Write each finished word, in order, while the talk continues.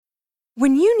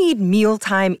When you need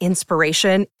mealtime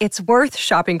inspiration, it's worth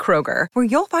shopping Kroger, where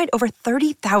you'll find over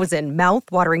 30,000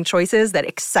 mouth-watering choices that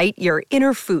excite your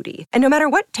inner foodie. And no matter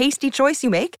what tasty choice you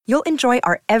make, you'll enjoy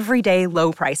our everyday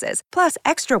low prices, plus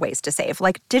extra ways to save,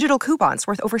 like digital coupons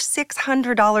worth over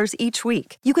 $600 each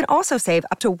week. You can also save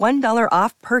up to $1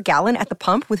 off per gallon at the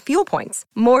pump with fuel points.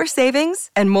 More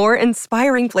savings and more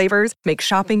inspiring flavors make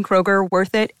shopping Kroger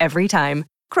worth it every time.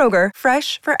 Kroger,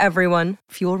 fresh for everyone.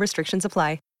 Fuel restrictions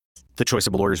apply. The choice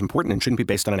of a lawyer is important and shouldn't be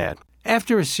based on an ad.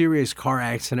 After a serious car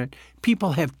accident,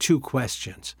 people have two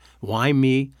questions. Why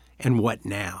me and what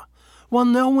now? Well,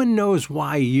 no one knows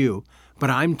why you,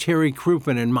 but I'm Terry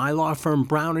Crouppen, and my law firm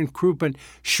Brown & Crouppen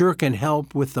sure can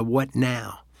help with the what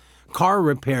now. Car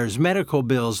repairs, medical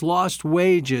bills, lost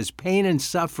wages, pain and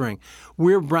suffering.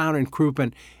 We're Brown &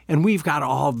 Crouppen, and we've got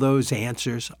all those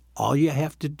answers. All you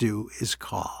have to do is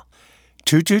call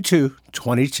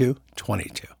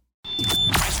 222-2222.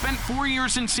 I spent 4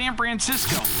 years in San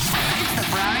Francisco.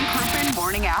 Brown and Crouppen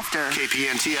Morning After.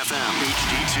 KPNT FM,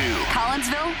 HD2.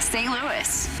 Collinsville, St.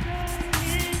 Louis.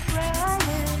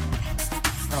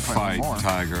 Fight,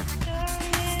 Tiger.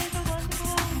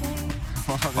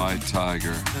 Fight,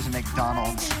 Tiger. There's a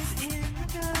McDonald's.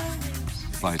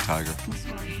 Fight, Tiger.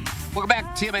 Welcome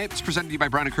back. TMA, it's presented to you by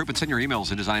Brown & Crouppen. Send your emails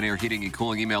to Design Air Heating and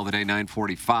Cooling. Email today,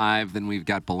 9:45. Then we've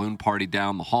got Balloon Party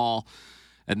down the hall.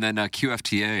 And then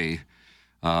QFTA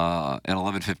at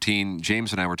 11:15.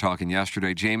 James and I were talking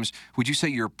yesterday. James, would you say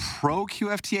you're pro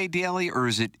QFTA daily, or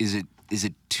is it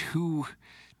too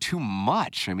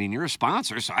much? I mean, you're a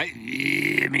sponsor, so I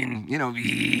mean, you know.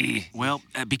 Well,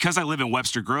 because I live in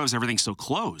Webster Groves, everything's so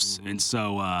close, and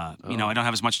so I don't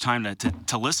have as much time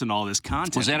to listen to all this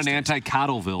content. Was that an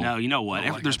anti-Cottleville? No, you know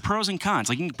what? There's pros and cons.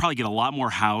 Like, you can probably get a lot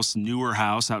more newer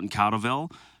house out in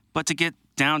Cottleville, but to get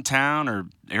downtown or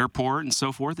airport and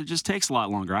so forth, it just takes a lot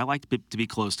longer. I like to be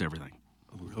close to everything.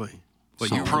 Oh, really? But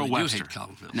So you're pro you do Webster. hate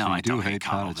Cottleville. No, So you I don't hate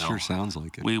Cottleville. Cottleville. It sure sounds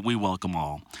like it. We welcome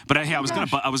all. But hey, I was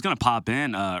gonna pop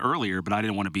in earlier, but I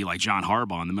didn't want to be like John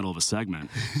Harbaugh in the middle of a segment.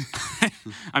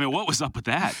 I mean, what was up with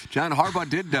that? John Harbaugh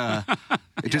did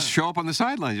just show up on the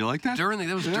sidelines. You like that? During the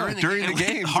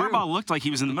game. Harbaugh looked like he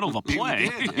was in the middle of a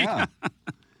play. He did, yeah.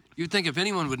 You'd think if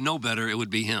anyone would know better, it would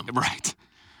be him.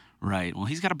 Right. Well,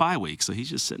 he's got a bye week, so he's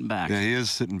just sitting back. Yeah, he is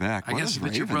sitting back. I guess if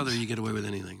it's your brother, you get away with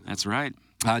anything. That's right.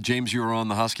 James, you were on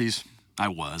the Huskies. I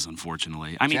was,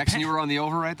 unfortunately. I mean, Jackson, you were on the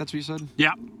over, right? That's what you said?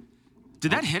 Yeah.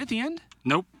 Did that hit at the end?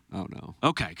 Nope. Oh, no.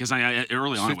 Okay, because I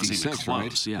early on it wasn't even 56,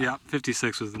 close. right? Yeah,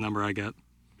 56 was the number I got.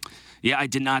 Yeah, I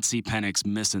did not see Penix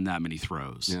missing that many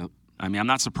throws. Yeah. I mean, I'm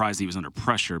not surprised he was under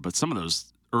pressure, but some of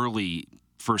those early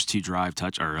first two drives,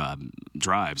 I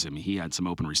mean, he had some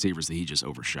open receivers that he just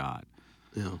overshot.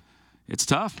 Yeah. It's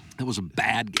tough. It was a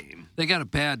bad game. They got a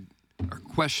bad or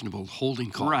questionable holding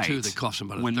call, too. That cost them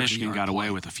about a when Michigan got away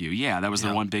play. with a few. Yeah, that was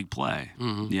their one big play.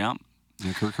 Mm-hmm. Yeah.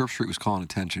 Yeah, Kirk Herbstreit was calling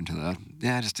attention to that.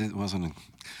 Yeah, it wasn't.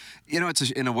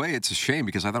 In a way, it's a shame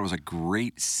because I thought it was a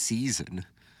great season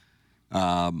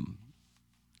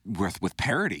with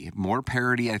parity. More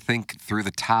parity, I think, through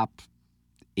the top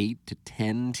 8 to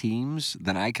 10 teams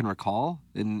than I can recall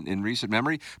in recent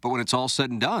memory. But when it's all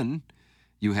said and done,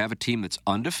 you have a team that's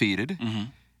undefeated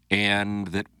and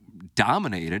that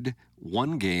dominated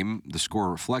one game. The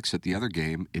score reflects it. The other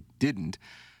game, it didn't.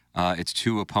 It's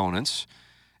two opponents.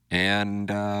 And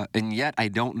yet I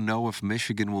don't know if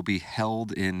Michigan will be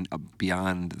held in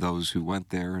beyond those who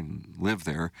went there and lived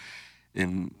there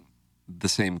in the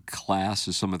same class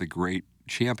as some of the great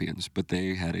champions. But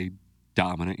they had a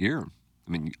dominant year.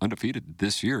 I mean, undefeated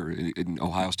this year in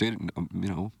Ohio State,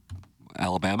 and,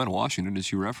 Alabama and Washington,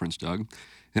 as you referenced, Doug,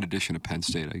 in addition to Penn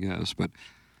State, I guess. But,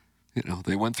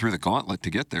 they went through the gauntlet to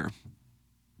get there.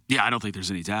 Yeah, I don't think there's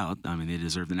any doubt. I mean, they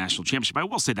deserve the national championship. I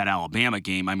will say that Alabama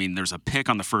game, I mean, there's a pick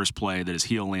on the first play that his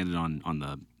heel landed on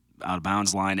the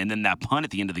out-of-bounds line, and then that punt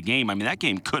at the end of the game. I mean, that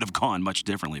game could have gone much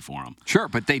differently for them. Sure,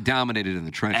 but they dominated in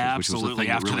the trenches, Absolutely. which was the thing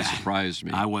that really After that, surprised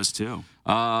me. I was too.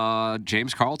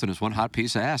 James Carlton is one hot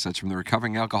piece of ass. That's from the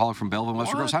recovering alcoholic from Belleville,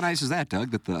 Western Groves. How nice is that,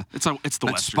 Doug? That it's the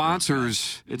Western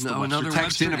sponsors. It's another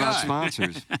text in about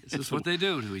sponsors. This is what they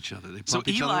do to each other. They so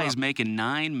Eli's making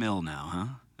 $9 million now, huh?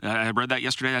 I read that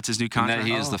yesterday. That's his new contract.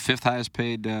 And that he is the fifth highest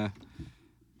paid.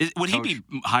 Would he be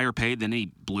higher paid than any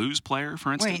Blues player,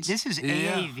 for instance? Wait, this is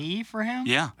AAV for him?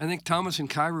 Yeah. I think Thomas and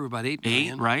Cairo about $8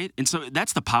 million. Right? And so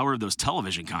that's the power of those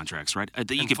television contracts, right? That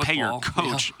you could pay your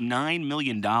coach $9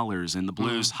 million, and the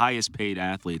Blues' highest paid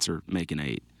athletes are making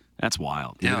 $8. That's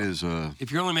wild. Yeah. It is.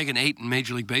 If you're only making $8 in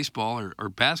Major League Baseball or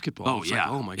basketball, it's like,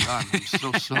 oh my God, I'm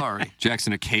so sorry.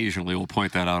 Jackson occasionally will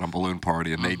point that out on Balloon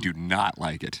Party, and they do not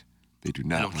like it. They do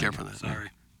not. I don't care for that. Sorry.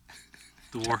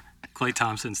 The war. Klay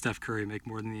Thompson and Steph Curry make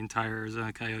more than the entire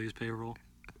Arizona Coyotes payroll.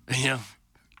 Yeah.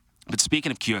 But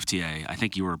speaking of QFTA, I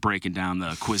think you were breaking down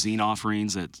the cuisine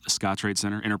offerings at Scott Trade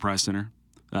Center, Enterprise Center,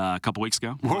 a couple weeks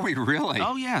ago. Were we really?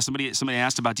 Oh, yeah. Somebody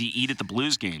asked about, do you eat at the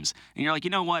Blues games? And you're like, you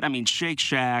know what? I mean, Shake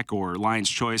Shack or Lion's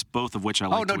Choice, both of which I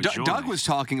like to enjoy. Doug was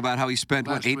talking about how he spent,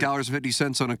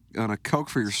 $8.50 on a Coke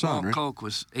for your son, right? Coke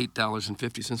was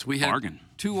 $8.50. We had Bargain.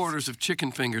 2 orders of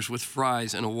chicken fingers with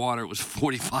fries and a water. It was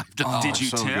 $45. Did you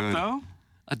tip, though?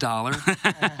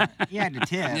 $1. You had to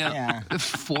tip, yeah.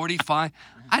 45.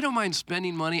 I don't mind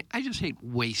spending money. I just hate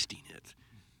wasting it.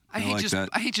 I hate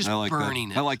just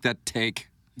burning it. I like that take.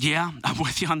 Yeah, I'm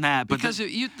with you on that. But because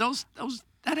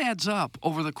that adds up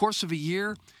over the course of a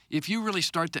year. If you really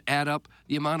start to add up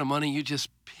the amount of money you just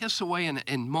piss away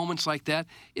in moments like that,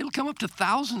 it'll come up to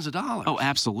thousands of dollars. Oh,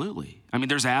 absolutely. I mean,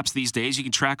 there's apps these days you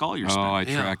can track all your spending. Oh, I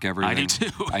track everything. I do too.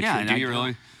 Do you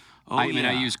really? Oh, I mean,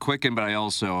 I use Quicken, but I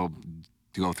also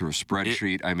go through a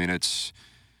spreadsheet.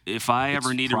 If I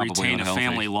ever need to retain a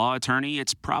family law attorney,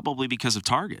 it's probably because of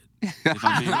Target, if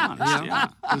I'm being honest. Yeah.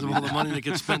 Because of all the money that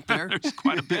gets spent there? There's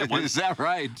quite a bit. Is that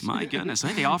right? My goodness.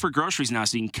 Hey, they offer groceries now,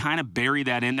 so you can kind of bury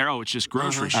that in there. Oh, it's just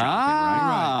grocery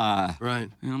shopping, right?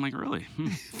 And I'm like, really?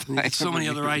 So many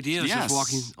other ideas just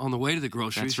walking on the way to the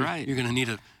groceries. That's right. You're going to need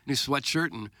a new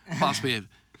sweatshirt and possibly a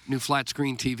new flat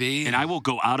screen TV. And I will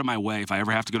go out of my way if I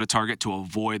ever have to go to Target to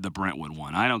avoid the Brentwood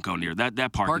one. I don't go near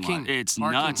that parking lot. It's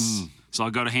nuts. So I'll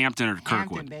go to Hampton or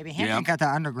Kirkwood. Hampton, baby. Hampton got the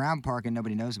underground parking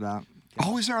nobody knows about.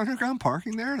 Oh, is there underground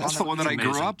parking there? That's the one that I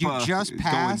grew up going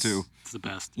to. It's the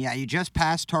best. Yeah, you just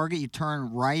pass Target. You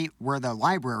turn right where the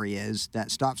library is. That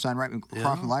stop sign right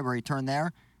across from the library. You turn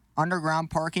there. Underground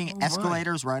parking,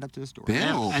 escalators right up to the store.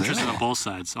 Entrances on both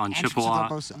sides, on Chippewa,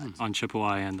 on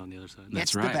Chippewa and on the other side.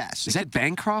 That's right. The best. Is that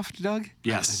Bancroft, Doug?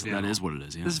 Yes, that is what it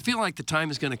is. Yeah. Does it feel like the time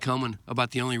is going to come when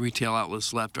about the only retail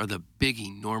outlets left are the big,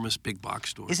 enormous big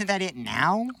box stores? Isn't that it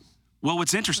now? Well,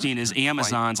 what's interesting is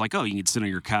Amazon's like, oh, you can sit on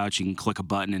your couch, you can click a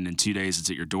button, and in 2 days it's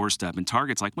at your doorstep. And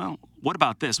Target's like, well, what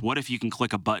about this? What if you can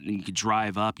click a button and you can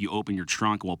drive up, you open your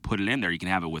trunk, we'll put it in there, you can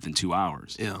have it within 2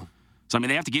 hours. Yeah. So, I mean,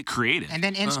 they have to get creative. And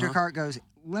then Instacart goes,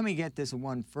 let me get this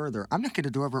one further. I'm not going to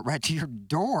deliver it right to your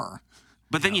door.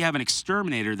 But then you have an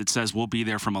exterminator that says we'll be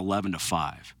there from 11 to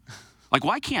 5. Like,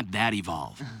 why can't that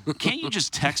evolve? Can't you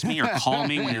just text me or call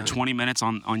me when you're 20 minutes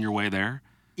on your way there?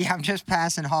 Yeah, I'm just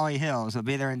passing Holly Hills. I'll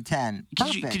be there in 10.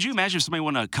 Could you imagine if somebody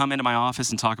wanted to come into my office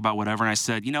and talk about whatever, and I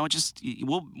said,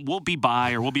 we'll be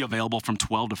by or we'll be available from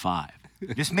 12 to 5.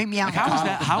 Just meet me out.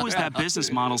 How is that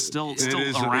business model still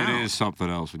around? It is something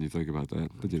else when you think about that.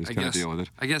 But you just got to deal with it.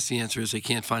 I guess the answer is they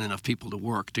can't find enough people to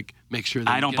work to make sure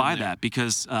that I don't buy that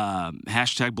because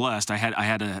 #blessed. I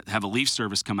had to have a leaf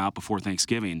service come out before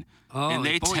Thanksgiving. Oh, and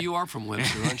you are from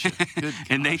Webster, aren't you? Good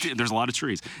and there's a lot of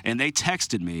trees. And they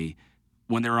texted me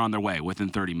when they were on their way within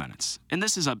 30 minutes. And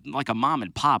this is like a mom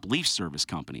and pop leaf service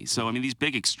company. So, I mean, these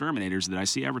big exterminators that I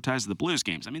see advertised at the Blues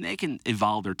games, I mean, they can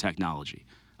evolve their technology,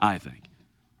 I think.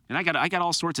 And I got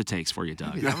all sorts of takes for you,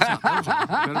 Doug. Better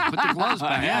put the gloves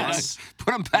back. Yes.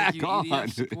 Put them back on.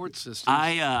 Support systems.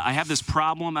 I have this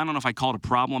problem. I don't know if I call it a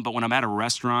problem, but when I'm at a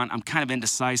restaurant, I'm kind of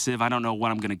indecisive. I don't know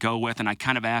what I'm going to go with, and I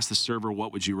kind of ask the server,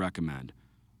 what would you recommend?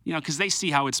 Because they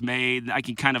see how it's made. I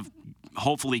can kind of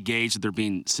hopefully gauge that they're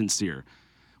being sincere.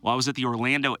 Well, I was at the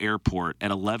Orlando airport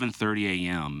at 11:30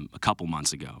 a.m. a couple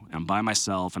months ago. I'm by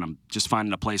myself, and I'm just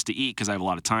finding a place to eat because I have a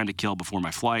lot of time to kill before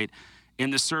my flight.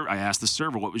 And I asked the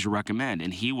server, what would you recommend?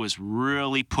 And he was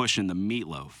really pushing the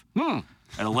meatloaf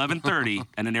at 11:30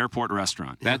 at an airport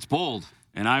restaurant. That's bold.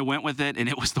 And I went with it, and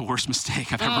it was the worst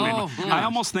mistake I've ever made. I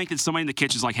almost think that somebody in the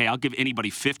kitchen's like, hey, I'll give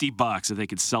anybody $50 if they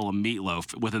could sell a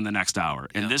meatloaf within the next hour.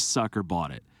 And this sucker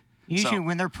bought it. Usually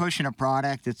when they're pushing a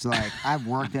product, it's like, I've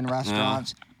worked in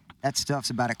restaurants. That stuff's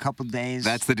about a couple days.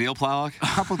 That's the deal, Plowlock? A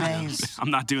couple days.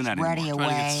 I'm not doing that anymore. Ready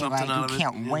away. You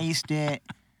can't waste it.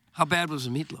 How bad was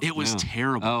the meatloaf? It was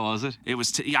terrible. Oh, was it? It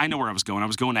was. I know where I was going. I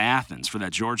was going to Athens for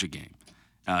that Georgia game,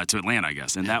 to Atlanta, I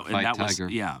guess. And that was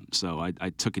So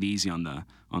I took it easy on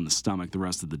the stomach the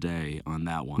rest of the day on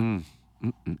that one.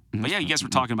 But yeah, you guys were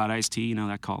talking about iced tea,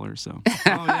 that caller. So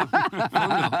about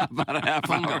a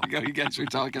half hour ago, you guys were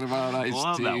talking about iced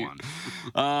Love tea. That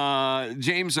one.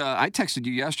 James, I texted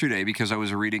you yesterday because I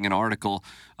was reading an article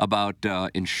about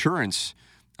insurance.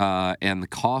 And the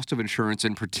cost of insurance,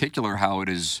 in particular, how it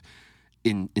is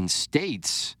in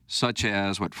states such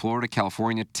as Florida,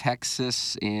 California,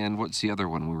 Texas, and what's the other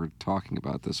one we were talking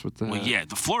about this with? Well, yeah,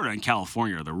 the Florida and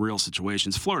California are the real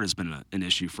situations. Florida's been an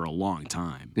issue for a long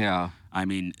time. Yeah, I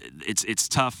mean, it's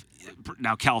tough.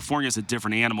 Now, California is a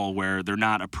different animal where they're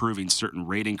not approving certain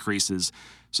rate increases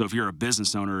So if you're a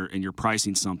business owner and you're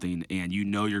pricing something and you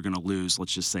know you're going to lose,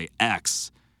 let's just say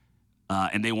X,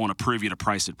 and they won't approve you to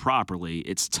price it properly,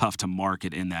 it's tough to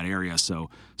market in that area. So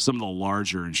some of the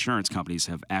larger insurance companies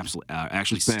have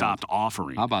actually stopped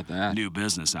offering new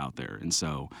business out there. And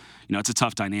so, it's a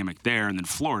tough dynamic there. And then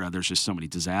Florida, there's just so many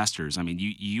disasters. I mean,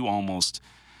 you almost,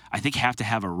 I think, have to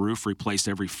have a roof replaced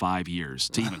every 5 years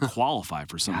to even qualify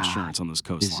for some insurance on those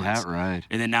coastlines. Is that right?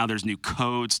 And then now there's new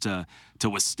codes to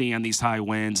withstand these high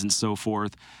winds and so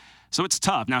forth. So it's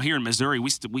tough. Now, here in Missouri,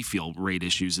 we feel rate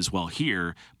issues as well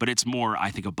here, but it's more,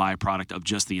 I think, a byproduct of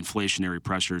just the inflationary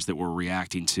pressures that we're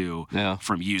reacting to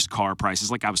from used car prices.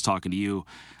 Like I was talking to you,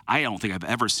 I don't think I've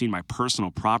ever seen my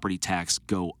personal property tax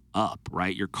go up,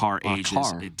 right? Your car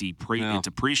ages, it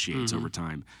depreciates over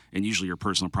time, and usually your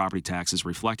personal property tax is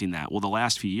reflecting that. Well, the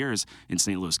last few years in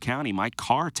St. Louis County, my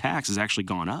car tax has actually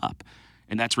gone up.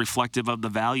 And that's reflective of the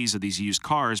values of these used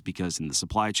cars because in the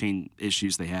supply chain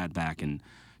issues they had back in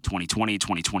 2020,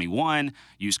 2021,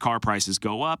 used car prices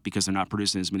go up because they're not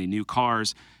producing as many new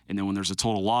cars. And then when there's a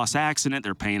total loss accident,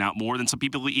 they're paying out more than some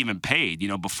people even paid.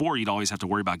 Before you'd always have to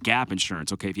worry about gap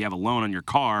insurance. Okay, if you have a loan on your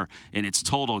car and it's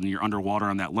totaled and you're underwater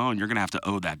on that loan, you're going to have to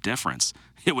owe that difference.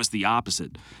 It was the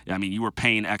opposite. I mean, you were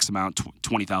paying X amount,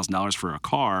 $20,000 for a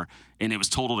car, and it was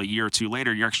totaled a year or two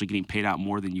later. You're actually getting paid out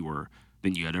more than you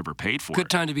had ever paid for.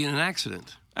 Good time to be in an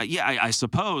accident. I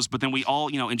suppose. But then we all,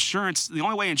 insurance, the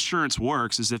only way insurance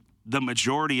works is if the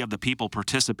majority of the people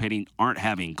participating aren't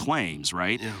having claims,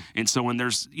 right? Yeah. And so when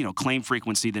there's, claim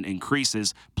frequency that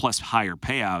increases plus higher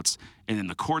payouts, and then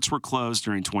the courts were closed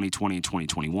during 2020 and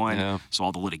 2021. So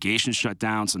all the litigation shut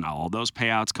down. So now all those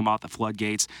payouts come out the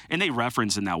floodgates. And they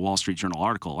reference in that Wall Street Journal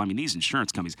article, I mean, these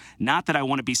insurance companies, not that I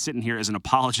want to be sitting here as an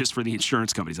apologist for the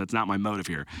insurance companies. That's not my motive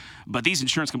here. But these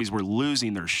insurance companies were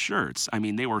losing their shirts. I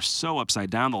mean, they were so upside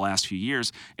down the last few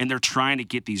years, and they're trying to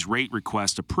get these rate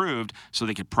requests approved so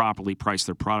they could properly price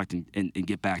their product and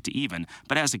get back to even.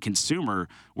 But as a consumer,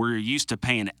 we're used to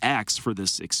paying X for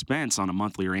this expense on a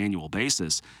monthly or annual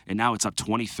basis, and now it's up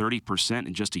 20, 30%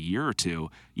 in just a year or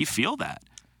two. You feel that.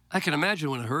 I can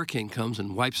imagine when a hurricane comes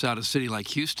and wipes out a city like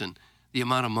Houston, the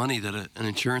amount of money that an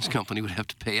insurance company would have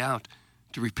to pay out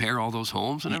to repair all those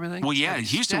homes and everything. Well, yeah,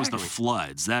 Houston was the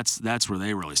floods. That's where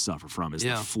they really suffer from is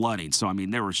the flooding. So, I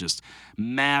mean, there was just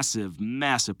massive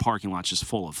parking lots just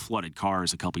full of flooded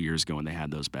cars a couple years ago when they had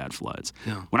those bad floods.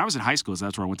 Yeah. When I was in high school,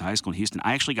 that's where I went to high school in Houston,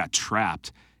 I actually got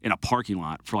trapped in a parking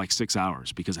lot for like 6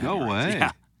 hours because of heavy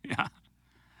rains. Yeah.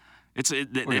 It's like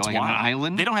wild. an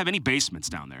island? They don't have any basements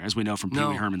down there, as we know from Pee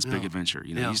Wee Herman's Big Adventure.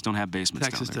 You just don't have basements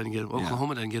Texas down there. doesn't get them.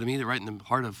 Oklahoma doesn't get them either, right in the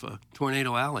heart of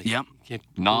Tornado Alley. Yep.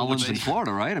 Nolens in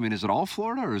Florida, right? I mean, is it all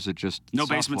Florida or is it just no South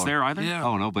basements Florida? there either? Yeah.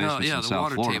 Oh, no basements in the South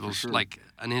water Florida, table's for sure. like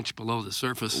an inch below the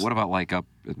surface. What about like up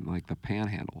in like the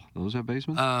Panhandle? Those have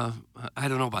basements? I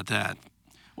don't know about that.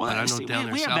 Well, but I know down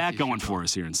there we have south that you going should for go.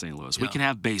 us here in St. Louis. We can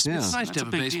have basements. It's nice That's to have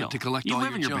a big basement deal. to collect you all live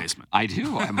your in your junk. basement. I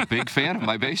do. I'm a big fan of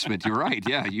my basement. You're right.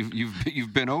 Yeah,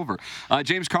 you've been over.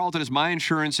 James Carlton is my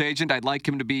insurance agent. I'd like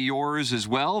him to be yours as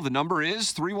well. The number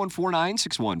is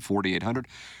 314-961-4800.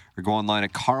 Or go online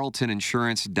at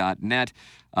carltoninsurance.net.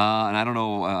 And I don't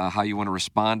know how you want to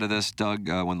respond to this, Doug,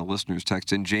 when the listeners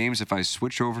text in. James, if I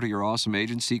switch over to your awesome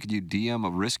agency, could you DM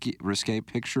a risque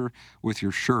picture with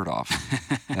your shirt off?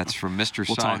 That's from Mr.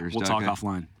 Siders. We'll talk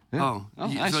offline. Yeah.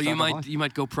 Nice. So you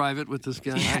might go private with this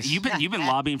guy? Yeah, you've been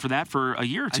lobbying for that for a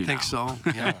year or two I think now. so.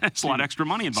 Yeah. It's a lot of extra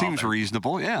money involved. Seems there.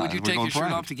 reasonable, yeah. Would you take your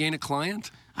shirt off to gain a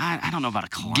client? I don't know about a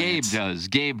client.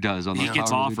 Gabe does. On he the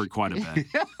gets offered quite a bit.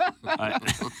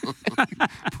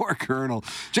 Poor Colonel.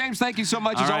 James, thank you so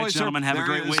much All as right, always, gentlemen, sir. have a There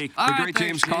great he is, week. The All right, great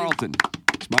James thanks, Carlton.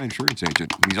 He's my insurance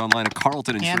agent. He's online at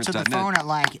carltoninsurance.net. Answer the phone at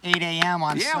like 8 a.m.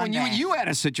 on Yeah, when Sunday. you had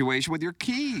a situation with your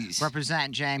keys.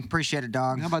 Represent, James. Appreciate it,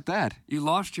 dog. How about that? You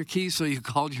lost your keys, so you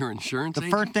called your insurance The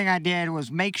agent? first thing I did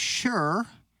was make sure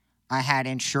I had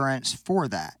insurance for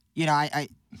that. You know,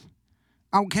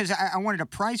 because I wanted a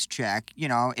price check, you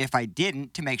know, if I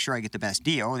didn't, to make sure I get the best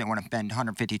deal. I didn't want to spend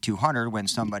 $150, $200 when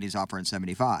somebody's offering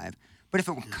 $75. But if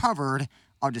it were covered,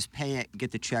 I'll just pay it,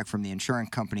 get the check from the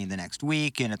insurance company the next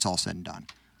week, and it's all said and done.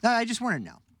 I just wanted to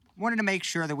know. Wanted to make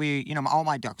sure that all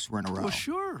my ducks were in a row. Well,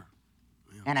 sure.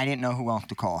 And I didn't know who else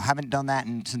to call. Haven't done that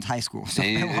since high school. So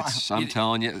it's been a while. I'm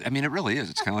telling you, I mean, it really is.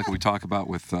 It's kind of like what we talk about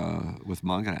with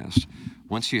Munganess.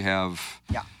 Once you have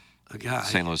a guy,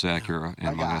 St. Louis Acura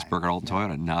and Munganess Burger Alton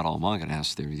Toyota, not all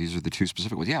Munganess. These are the two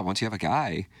specific ones. Yeah, once you have a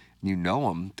guy and you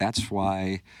know him, that's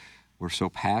why we're so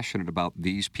passionate about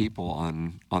these people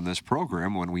on this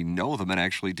program when we know them and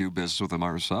actually do business with them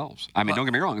ourselves. I mean, don't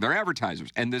get me wrong, they're advertisers,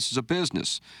 and this is a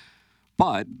business.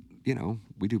 But you know,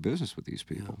 we do business with these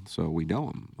people, so we know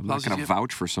them. I'm not Plowsy, going to you-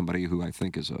 vouch for somebody who I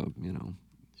think is a, you know,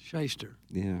 Shyster.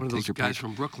 Yeah, One of take those your guys pick.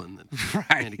 from Brooklyn that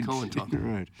Right. Andy Cohen talked about.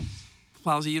 Right.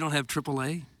 Plowsy, you don't have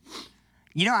AAA?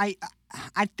 You know, I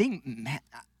think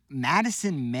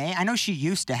Madison may. I know she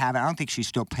used to have it. I don't think she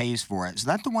still pays for it. So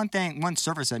that's the one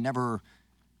service I never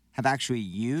have actually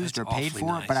used or paid awfully for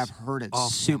nice. it, but I've heard it's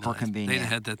Awfully super nice. convenient. They'd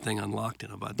had that thing unlocked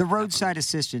in about The roadside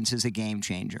assistance is a game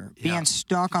changer. Being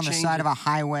stuck on the Change side it. of a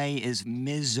highway is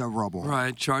miserable.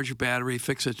 Right, charge your battery,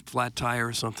 fix a flat tire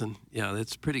or something. Yeah,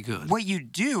 that's pretty good. What you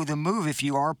do, the move, if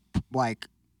you are like,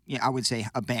 I would say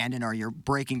abandoned or you're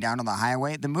breaking down on the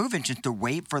highway, the move is just to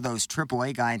wait for those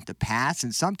AAA guys to pass,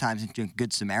 and sometimes it's just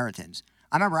good Samaritans.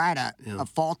 I remember I had a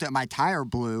fault that my tire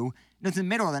blew. It was in the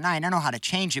middle of the night. I know how to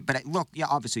change it, but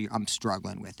obviously I'm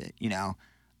struggling with it, you know.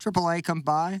 AAA comes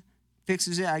by,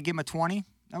 fixes it. I give him a 20.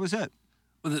 That was it.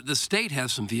 Well, the state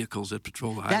has some vehicles that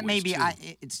patrol the highways, That may be,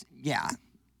 too.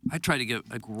 I tried to get,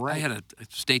 I had a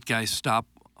state guy stop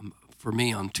for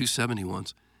me on 270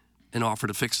 once and offer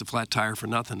to fix the flat tire for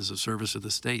nothing as a service of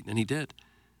the state, and he did.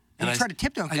 And you tried to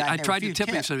tip those guys. I they tried to refused tip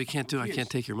him. He tip. said, we can't do it. I can't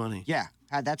take your money. Yeah,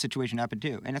 had that situation happen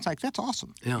too. And it's like, that's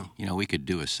awesome. Yeah. You know, we could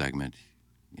do a segment,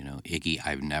 you know, Iggy,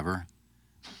 I've never.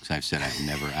 Because I've said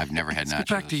I've never had nachos. Let's get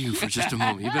back to you for just a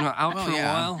moment. You've been out for a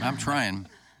while. I'm trying.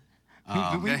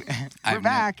 We're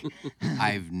back.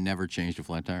 I've never changed a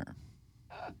flat tire.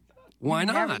 Why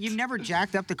not? You've never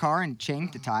jacked up the car and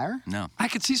changed the tire? No. I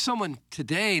could see someone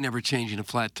today never changing a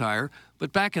flat tire,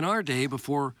 but back in our day,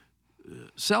 before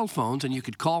cell phones and you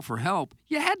could call for help,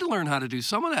 you had to learn how to do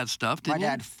some of that stuff, didn't you?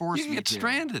 My dad forced you me get to.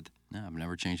 stranded. No, I've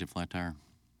never changed a flat tire.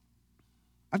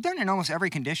 I've done it in almost every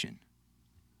condition.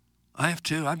 I have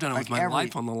too. I've done it with my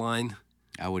life on the line.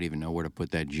 I wouldn't even know where to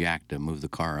put that jack to move the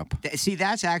car up. See,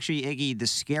 that's actually, Iggy, the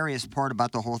scariest part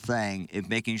about the whole thing is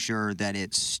making sure that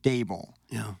it's stable.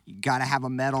 Yeah. You got to have a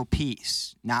metal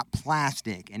piece, not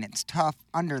plastic, and it's tough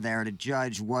under there to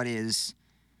judge what is.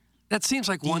 That seems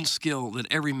like one skill that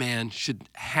every man should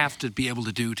have to be able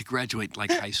to do to graduate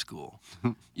like high school.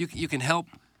 You can help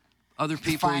other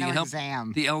people. You Final can help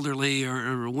exam. the elderly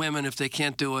or women if they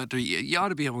can't do it. Or you ought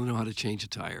to be able to know how to change a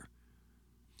tire.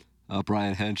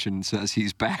 Brian Henshin says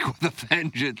he's back with a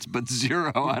vengeance, but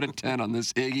 0 out of 10 on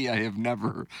this Iggy. I have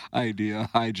never idea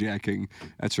hijacking.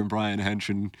 That's from Brian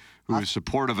Henshin, who is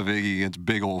supportive of Iggy against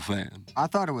big old fans. I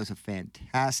thought it was a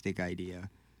fantastic idea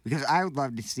because I would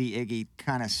love to see Iggy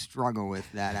kind of struggle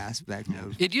with that aspect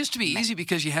of. It used to be easy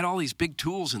because you had all these big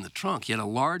tools in the trunk. You had a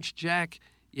large jack.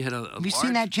 You had a Have you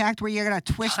seen that jacked where you got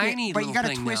to twist tiny it, but you little got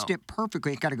to thing twist now. it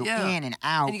perfectly. It's got to go Yeah. in and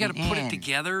out. And you got to put in. it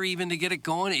together even to get it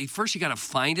going. First, you got to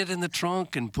find it in the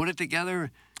trunk and put it together.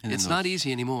 And then It's not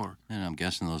easy anymore. And I'm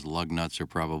guessing those lug nuts are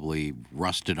probably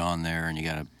rusted on there, and you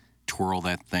got to twirl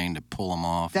that thing to pull them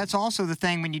off. That's also the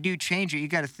thing when you do change it, you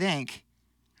got to think,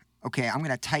 okay, I'm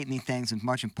going to tighten these things as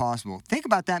much as possible. Think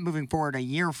about that moving forward a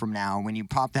year from now when you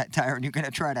pop that tire and you're going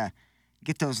to try to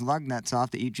get those lug nuts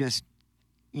off that you just,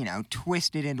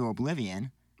 twist it into oblivion.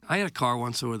 I had a car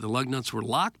once where the lug nuts were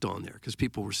locked on there because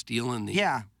people were stealing the.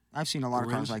 Yeah, I've seen a lot of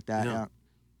cars rims. like that. Yeah. Yeah.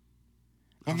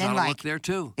 I And was then out of like luck there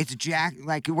too. it's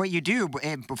like what you do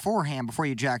beforehand before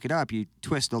you jack it up, you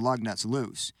twist the lug nuts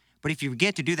loose. But if you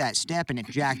forget to do that step and it's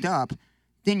jacked up,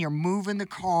 then you're moving the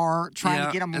car trying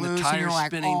to get them and the loose, and tire's you're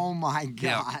like, spinning. oh my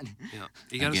Yeah. god. Yeah.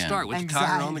 You got to Again. start with the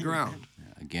tire on the Anxiety. ground.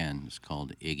 Again, it's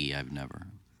called Iggy, I've never.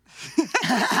 This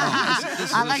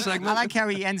is I a like segment? how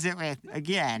he ends it with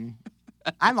again.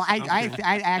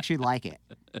 I actually like it.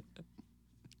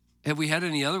 Have we had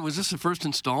any other? Was this the first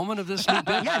installment of this new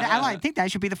bit? Yeah, I think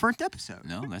that should be the first episode.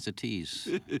 No, that's a tease.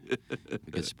 If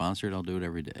it gets sponsored, I'll do it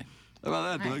every day. How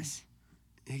about that, Doug? Nice.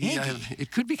 It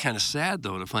could be kind of sad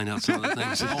though to find out some of the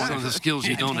things, some of the skills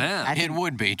you don't have. It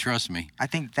would be, trust me. I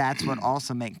think that's what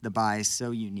also makes the buys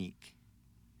so unique.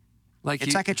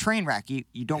 It's like a train wreck.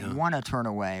 You don't want to turn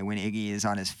away when Iggy is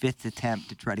on his 5th attempt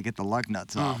to try to get the lug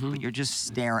nuts off, but you're just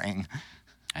staring.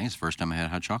 I think it's the first time I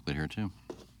had hot chocolate here, too.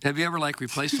 Have you ever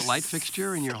replaced a light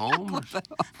fixture in your home?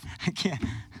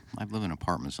 I've lived in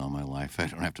apartments all my life. I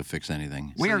don't have to fix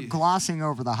anything. We are glossing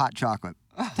over the hot chocolate.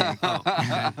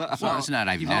 Well, it's not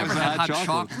I've You've never. never had hot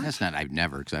chocolate? That's not I've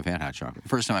never, because I've had hot chocolate.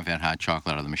 First time I've had hot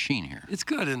chocolate out of the machine here. It's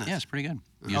good, isn't it? Yeah, it's pretty good.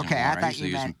 Using Okay, I water. thought usually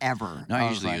you use meant ever. No, I I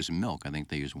was usually like- use milk. I think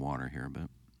they use water here, but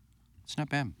it's not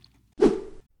bad.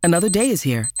 Another day is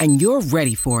here, and you're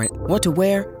ready for it. What to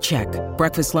wear? Check.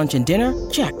 Breakfast, lunch, and dinner?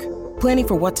 Check. Planning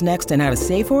for what's next and how to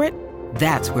save for it?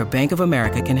 That's where Bank of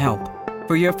America can help.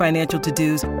 For your financial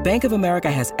to-dos, Bank of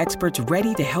America has experts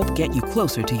ready to help get you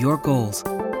closer to your goals.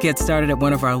 Get started at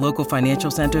one of our local financial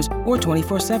centers or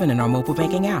 24/7 in our mobile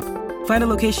banking app. Find a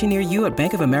location near you at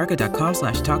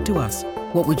bankofamerica.com/talktous.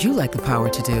 What would you like the power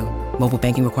to do? Mobile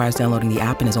banking requires downloading the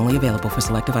app and is only available for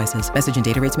select devices. Message and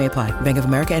data rates may apply. Bank of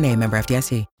America N.A., member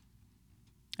FDIC.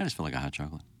 I just feel like a hot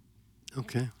chocolate.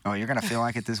 Okay. Oh, you're gonna feel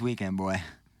like it this weekend, boy.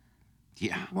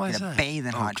 Yeah. Why is Gonna that? bathe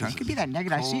in hot chocolate. It could be that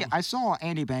negative. I saw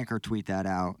Andy Banker tweet that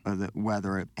out of the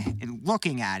weather.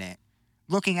 Looking at it,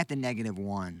 looking at the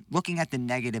 -1, looking at the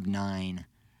 -9.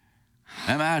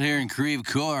 I'm out here in Creve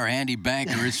Coeur. Andy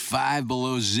Banker. It's 5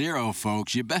 below zero,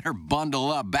 folks. You better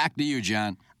bundle up. Back to you,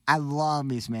 John. I love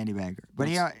me some Andy Banker, but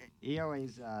he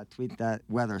always tweet that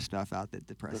weather stuff out that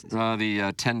depresses me.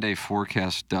 The 10-day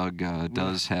forecast, Doug,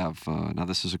 does have, now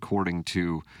this is according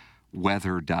to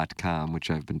weather.com, which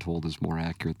I've been told is more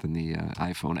accurate than the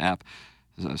iPhone app.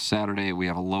 Saturday, we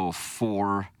have a low of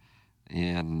 4,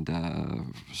 and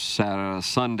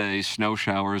Sunday, snow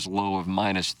showers, low of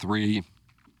 -3.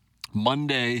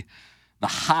 Monday, the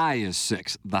high is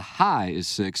 6. The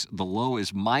low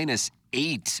is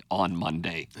 -8 on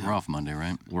Monday. We're off Monday,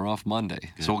 right? We're off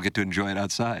Monday, so we'll get to enjoy it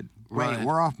outside. Wait,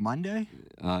 we're off Monday?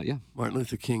 Yeah. Martin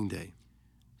Luther King Day.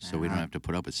 So we don't have to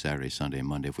put up at Saturday, Sunday, and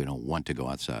Monday if we don't want to go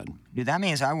outside. Dude, that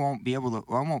means I won't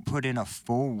put in a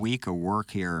full week of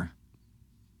work here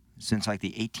since like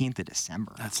the 18th of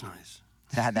December. That's nice.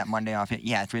 I had that Monday off.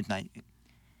 Yeah, it's midnight.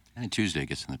 And Tuesday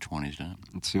gets in the 20s, doesn't it?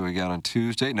 Let's see what we got on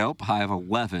Tuesday. Nope, high of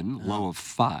 11, low of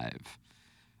 5.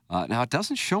 Now, it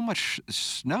doesn't show much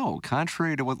snow,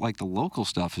 contrary to what like the local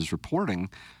stuff is reporting.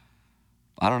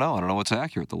 I don't know what's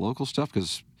accurate. The local stuff,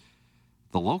 because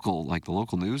the local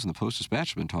news and the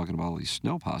Post-Dispatch have been talking about all these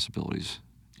snow possibilities.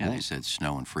 Yeah, they said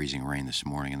snow and freezing rain this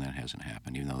morning, and that hasn't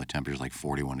happened, even though the temperature's like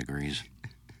 41 degrees.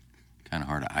 Kind of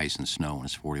hard to ice and snow when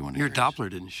it's 41 Your degrees. Doppler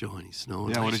didn't show any snow.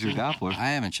 Yeah, what is your Doppler?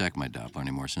 I haven't checked my Doppler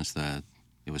anymore since it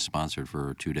was sponsored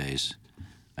for 2 days.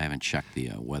 I haven't checked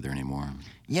the weather anymore.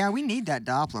 Yeah, we need that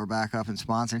Doppler back up and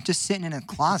sponsored. It's just sitting in a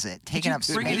closet, taking up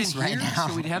Bring it space in right here now.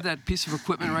 so we'd have that piece of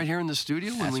equipment right here in the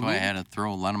studio when That's we why I need had it? to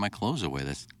throw a lot of my clothes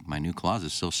away. My new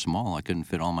closet's so small, I couldn't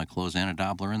fit all my clothes and a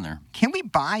Doppler in there. Can we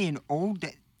buy an old?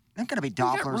 There's going to be We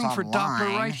got Dopplers room for online.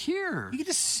 Doppler right here. You can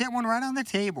just sit one right on the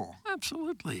table.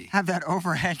 Absolutely. Have that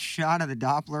overhead shot of the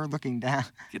Doppler looking down.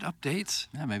 Get updates.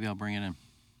 Yeah, maybe I'll bring it in.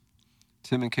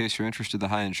 Tim, in case you're interested, the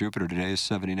high in Jupiter today is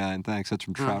 79. Thanks. That's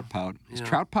from Trout Pout. Is yeah.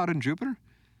 Trout Pout in Jupiter?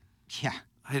 Yeah.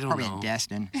 I don't Probably know. in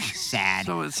Destin. Sad.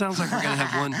 So it sounds like we're going to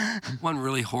have one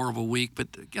really horrible week,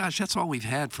 but gosh, that's all we've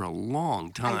had for a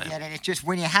long time. I get it. It's just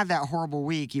when you have that horrible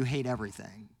week, you hate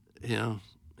everything. Yeah,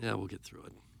 we'll get through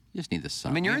it. You just need the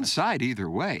sun. I mean, you're inside either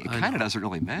way. It I kind know. of doesn't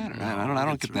really matter. No, I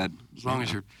don't get that. As long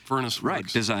as your furnace Right,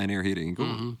 works. design air heating. Cool.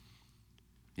 Mm-hmm.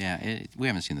 Yeah, we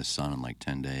haven't seen the sun in like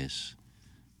 10 days.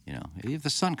 You know, if the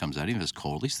sun comes out, even if it's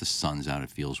cold, at least the sun's out,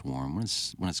 it feels warm. When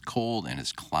it's cold and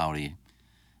it's cloudy,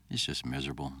 it's just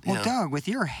miserable. Well, Doug, with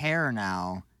your hair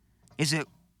now, do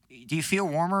you feel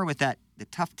warmer with the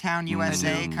Tough Town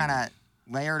USA kind of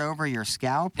layered over your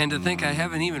scalp? And to think I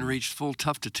haven't even reached full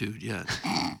tuftitude yet.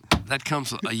 That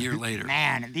comes a year later.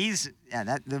 Man,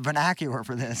 the vernacular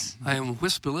for this. I am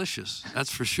wispilicious, that's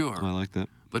for sure. I like that.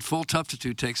 But full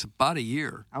tuftitude takes about a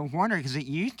year. I was wondering, because it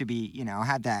used to be,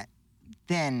 had that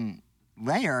thin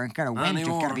layer, and got a wind just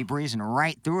got to be breezing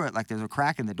right through it like there's a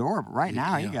crack in the door. But right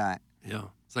now, you got... Yeah,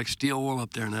 it's like steel wool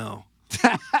up there now.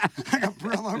 like a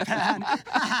Brillo pad.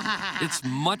 It's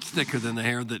much thicker than the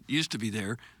hair that used to be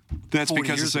there. That's 40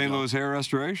 because of years St. ago. Louis hair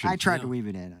restoration. I tried to weave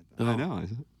it in. I know.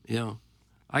 Yeah.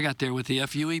 I got there with the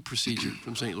FUE procedure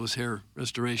from St. Louis Hair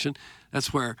Restoration.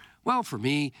 That's where, well, for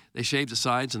me, they shave the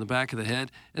sides and the back of the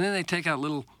head, and then they take out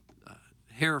little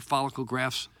hair follicle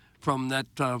grafts from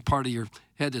that part of your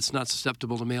head that's not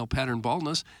susceptible to male pattern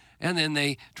baldness, and then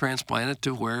they transplant it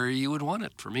to where you would want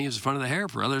it. For me, it's the front of the hair.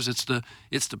 For others, it's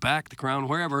the back, the crown,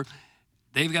 wherever.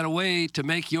 They've got a way to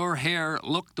make your hair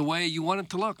look the way you want it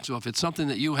to look. So if it's something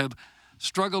that you have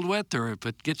struggled with, or if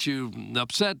it gets you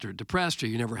upset or depressed, or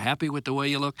you're never happy with the way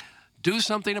you look, do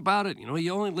something about it.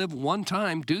 You only live one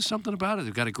time. Do something about it.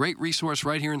 They've got a great resource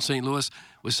right here in St. Louis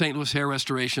with St. Louis Hair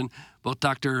Restoration. Both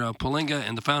Dr. Polinga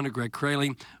and the founder, Greg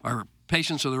Craley, are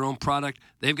patients of their own product.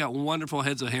 They've got wonderful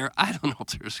heads of hair. I don't know if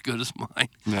they're as good as mine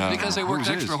because they worked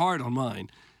extra hard on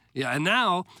mine. Yeah, and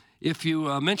now if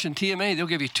you mention TMA, they'll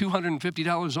give you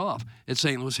 $250 off at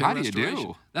St. Louis Hair Restoration. How do you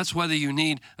do? That's whether you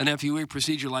need an FUE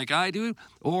procedure like I do,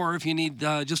 or if you need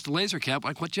just a laser cap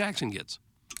like what Jackson gets.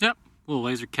 Yep. A little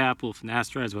laser cap, a little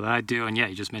finasteride is what I do. And yeah,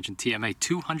 you just mentioned TMA,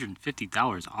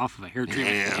 $250 off of a hair treatment.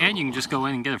 Yeah. And you can just go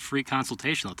in and get a free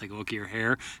consultation. They'll take a look at your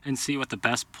hair and see what the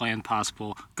best plan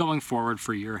possible going forward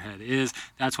for your head is.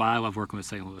 That's why I love working with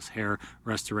St. Louis Hair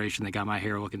Restoration. They got my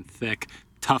hair looking thick,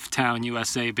 Tough Town,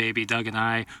 USA, baby. Doug and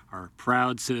I are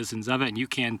proud citizens of it, and you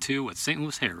can too with St.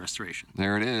 Louis Hair Restoration.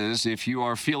 There it is. If you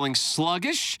are feeling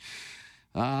sluggish,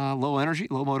 low energy,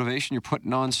 low motivation, you're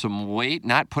putting on some weight,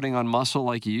 not putting on muscle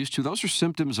like you used to, those are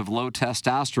symptoms of low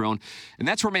testosterone. And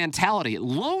that's where Mentality at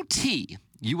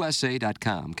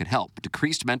lowtusa.com can help.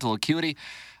 Decreased mental acuity,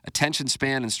 attention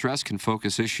span, and stress can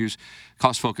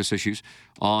cause focus issues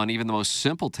on even the most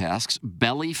simple tasks.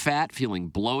 Belly fat, feeling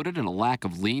bloated, and a lack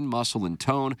of lean muscle and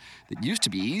tone that used to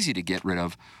be easy to get rid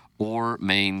of or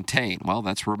maintain. Well,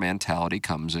 that's where Mentality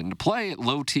comes into play at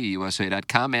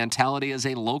lowtusa.com. Mentality is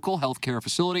a local healthcare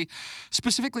facility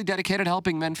specifically dedicated to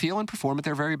helping men feel and perform at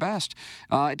their very best.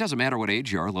 It doesn't matter what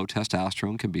age you are, low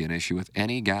testosterone can be an issue with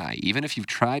any guy. Even if you've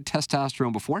tried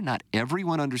testosterone before, not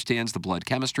everyone understands the blood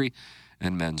chemistry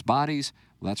and men's bodies.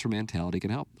 Well, that's where Mentality can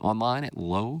help. Online at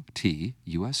lowtusa.com.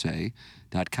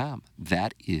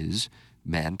 That is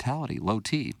Mentality,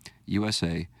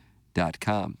 lowtusa.com.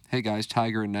 Hey guys,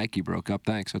 Tiger and Nike broke up.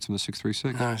 Thanks. That's from the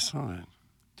 636. I saw that.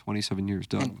 27 years,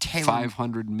 Doug. And Taylor-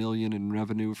 $500 million in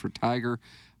revenue for Tiger,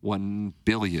 $1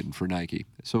 billion for Nike.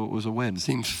 So it was a win.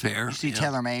 Seems fair. You see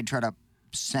TaylorMade try to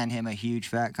send him a huge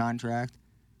fat contract.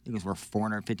 I think it was worth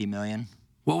 $450 million.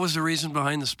 What was the reason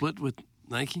behind the split with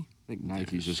Nike? I think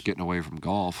Nike's just getting away from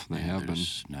golf. They have been.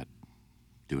 Just not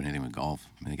doing anything with golf.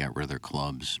 I mean, they got rid of their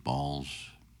clubs, balls.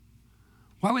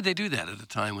 Why would they do that at a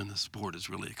time when the sport is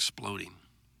really exploding?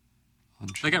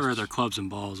 They got rid of their clubs and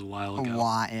balls a while ago.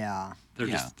 Yeah.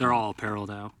 They're all apparel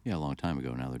now. Yeah, a long time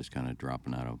ago. Now they're just kind of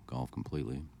dropping out of golf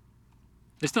completely.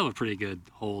 They still have a pretty good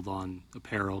hold on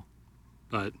apparel,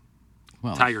 but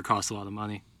Well, Tiger costs a lot of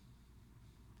money.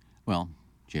 Well,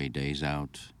 Jay Day's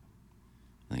out.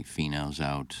 I think Finau's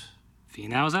out.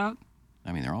 Finau's out?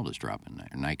 I mean, they're all just dropping.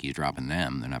 Nike's dropping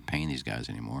them. They're not paying these guys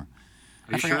anymore.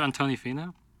 Are you sure on Tony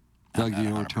Finau? Doug, do you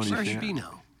know where Tony Where's Finau?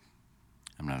 Finau?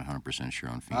 I'm not 100% sure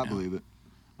on Finau. I believe it.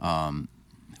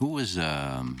 Who was...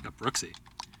 Got Brooksy.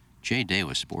 Jay Day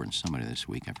was sporting somebody this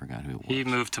week. I forgot who it was. He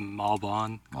moved to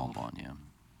Malbon. Malbon, yeah.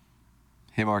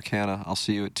 Hey, Mark Hanna, I'll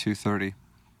see you at 2:30.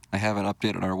 I haven't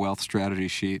updated our wealth strategy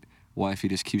sheet. Wifey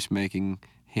just keeps making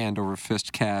hand over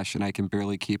fist cash, and I can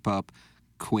barely keep up.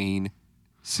 Queen.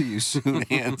 See you soon,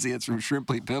 Hansy. It's from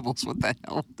Shrimply Pibbles. What the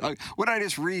hell? What did I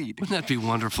just read? Wouldn't that be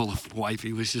wonderful if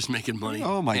Wifey was just making money?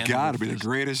 Oh, my hand God. over It'd be the fist?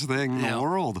 greatest thing in the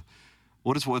world.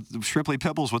 What Shrimply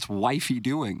Pibbles, what's Wifey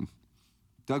doing?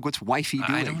 Doug, what's Wifey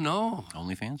doing? I don't know.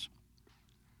 OnlyFans?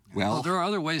 Well, there are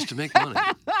other ways to make money.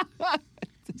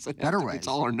 Better ways. It's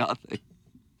all or nothing.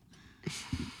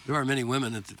 There are many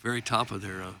women at the very top of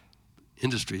their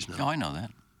industries now. Oh, I know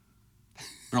that.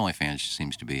 But OnlyFans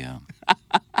seems to be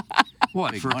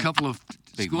What, big for money- a couple of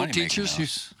big school money-making teachers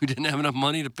house. who didn't have enough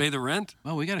money to pay the rent?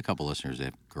 Well, we got a couple listeners that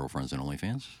have girlfriends on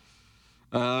OnlyFans.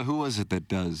 Who was it that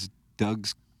does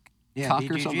Doug's Yeah, Cock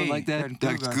or DGG. something like that?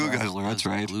 Doug's Glue Guzzler, that's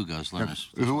right. Glue Guzzler.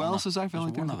 Who else is I There's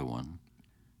feeling? one other one.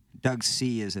 Doug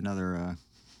C is another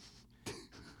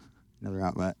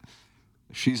outlet.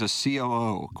 She's a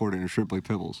COO, according to Shrimply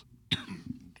Pibbles.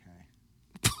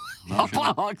 No,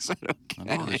 Dogs, I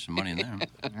know there's some money in there.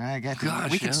 I guess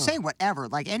Gosh, we can yeah. say whatever,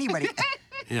 like anybody.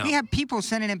 Yeah. We have people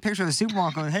sending in pictures of the Super Bowl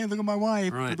going, "Hey, look at my wife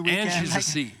for Right. the weekend." And she's a Like,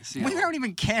 C. we don't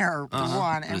even care for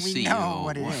one, and The we CEO know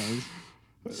what it of is.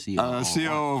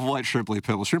 CO of what Shrimply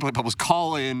Pibbles? Shrimply Pibbles,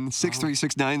 call in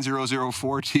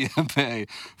 636-9004-TMA.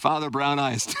 Father Brown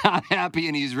Eye is not happy,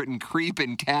 and he's written creep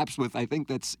in caps with, I think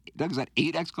that's, Doug's got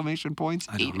 8 exclamation points?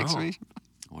 I don't know. Exclamation?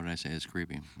 What did I say? It's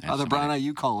creepy. Father Brown Eye,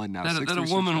 you call in now. That a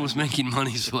woman was making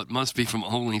money, so it must be from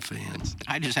OnlyFans.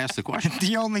 I just asked the question.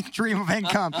 The only stream of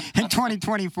income in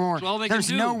 2024. That's all they can There's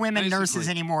do, no women basically. nurses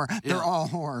anymore. They're Yeah. all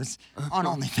whores on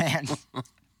OnlyFans.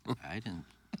 I didn't.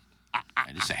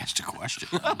 I just asked a question.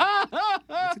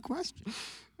 That's a question.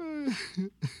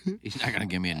 He's not going to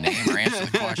give me a name or answer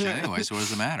the question anyway, so what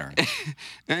does it matter?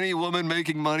 Any woman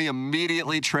making money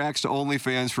immediately tracks to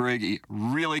OnlyFans for Iggy.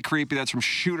 Really creepy. That's from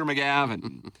Shooter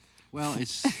McGavin. Well,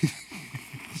 it's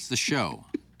the show.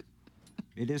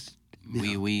 It is.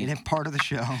 We It is part of the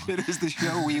show. It is the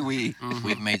show wee.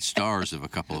 We've made stars of a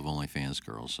couple of OnlyFans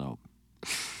girls, so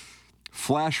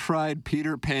Flash fried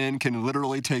Peter Pan can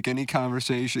literally take any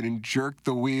conversation and jerk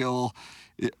the wheel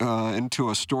into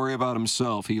a story about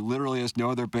himself. He literally has no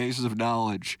other basis of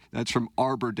knowledge. That's from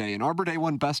Arbor Day. And Arbor Day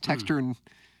won Best Texter in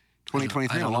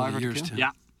 2023. I don't know Live the or years, Kim? Tim.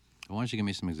 Yeah. why don't you give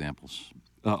me some examples?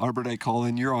 Arbor Day, call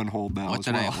in. You're on hold now. What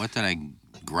as well. what did I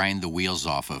grind the wheels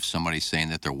off of? Somebody saying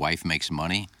that their wife makes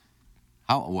money?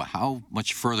 How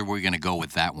much further were we going to go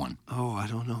with that one? Oh, I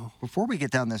don't know. Before we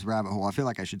get down this rabbit hole, I feel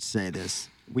like I should say this.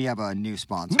 we have a new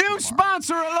sponsor. New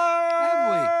sponsor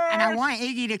alert! And I want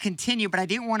Iggy to continue, but I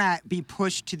didn't want to be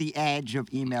pushed to the edge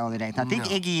of email today. I think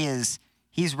Iggy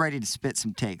he's ready to spit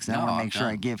some takes. I want to make sure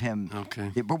I give him.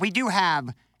 Okay. But we do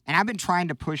have, and I've been trying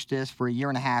to push this for a year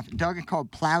and a half. Doug, it's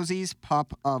called Plowsy's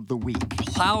Pup of the Week.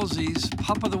 Plowsy's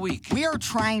Pup of the Week. We are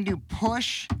trying to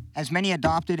push as many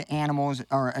adopted animals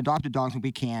or adopted dogs as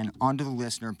we can onto the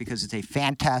listener because it's a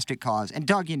fantastic cause. And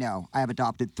Doug, you know, I have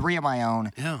adopted 3 of my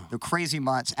own. Yeah. The crazy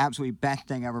mutts, absolutely best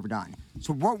thing I've ever done.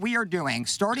 So what we are doing,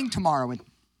 starting tomorrow with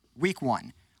week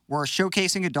 1, we're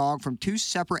showcasing a dog from 2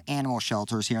 separate animal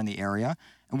shelters here in the area.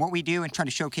 And what we do and try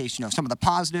to showcase, you know, some of the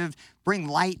positive, bring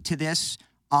light to this,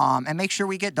 and make sure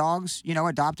we get dogs, you know,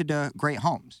 adopted to great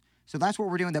homes. So that's what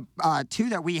we're doing. The 2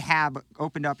 that we have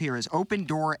opened up here is Open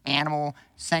Door Animal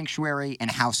Sanctuary in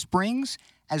House Springs,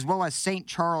 as well as St.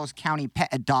 Charles County Pet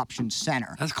Adoption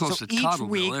Center. That's close so to each Cottleville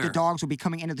week, there. the dogs will be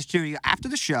coming into the studio after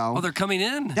the show. Oh, they're coming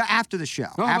in? After the show.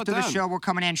 Oh, how after about the them? show, we're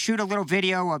coming in, shoot a little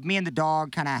video of me and the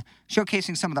dog, kind of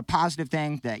showcasing some of the positive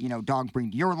things that, you know, dogs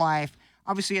bring to your life.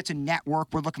 Obviously, it's a network.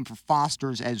 We're looking for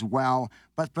fosters as well.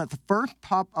 But the first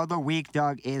pup of the week,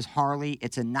 Doug, is Harley.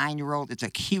 It's a 9-year-old. It's a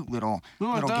cute little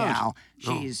gal.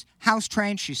 She's house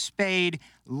trained. She's spayed.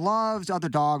 Loves other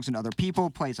dogs and other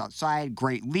people. Plays outside.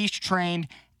 Great leash trained.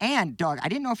 And, Doug, I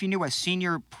didn't know if you knew a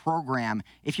senior program.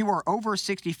 If you are over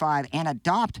 65 and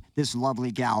adopt this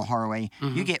lovely gal, Harley,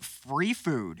 you get free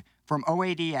food from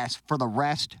OADS for the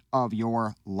rest of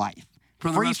your life. For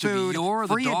the free rest food, of your or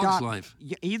the free dog's life?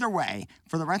 Either way,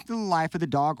 for the rest of the life of the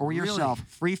dog or yourself,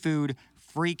 free food,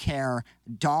 free care,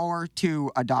 $1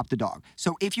 to adopt a dog.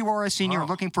 So if you are a senior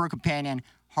looking for a companion,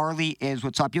 Harley is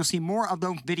what's up. You'll see more of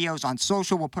those videos on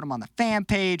social. We'll put them on the fan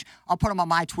page. I'll put them on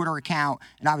my Twitter account.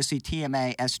 And obviously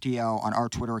TMA STO on our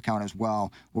Twitter account as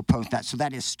well. We'll post that. So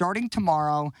that is starting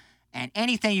tomorrow. And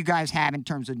anything you guys have in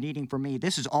terms of needing from me,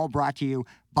 this is all brought to you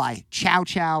by Chow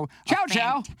Chow. Chow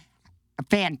Chow. A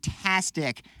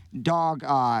fantastic dog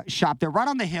shop there right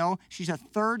on the hill. She's a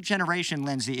 3rd generation,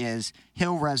 Lindsay is,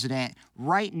 Hill resident,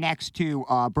 right next to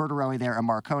Bertarelli there in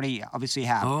Marconi. You obviously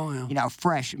have, you know,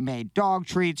 fresh made dog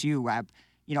treats. You have,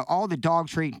 you know, all the dog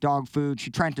treat, dog food.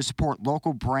 She's trying to support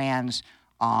local brands,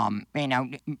 you know,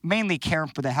 mainly caring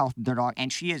for the health of their dog.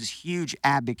 And she is a huge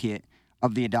advocate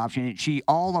of the adoption.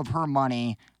 All of her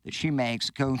money that she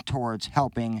makes goes towards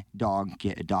helping dog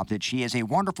get adopted. She is a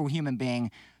wonderful human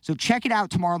being. So check it out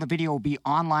tomorrow. The video will be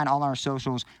online on our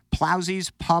socials.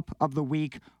 Plowsy's Pup of the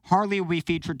Week. Harley will be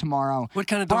featured tomorrow. What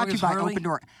kind of Brought dog to you is by Harley? Open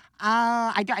Door.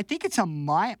 I think it's a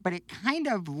mutt, but it kind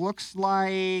of looks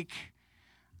like,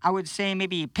 I would say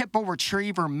maybe pit bull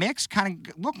retriever mix. Kind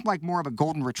of looked like more of a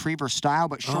golden retriever style,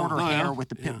 but shorter hair with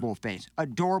the pit bull face.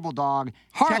 Adorable dog.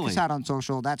 Harley. Check us out on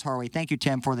social. That's Harley. Thank you,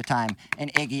 Tim, for the time.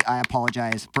 And Iggy, I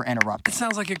apologize for interrupting. It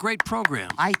sounds like a great program.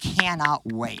 I cannot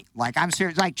wait. Like, I'm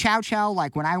serious. Like, Chow Chow,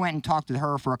 like, when I went and talked to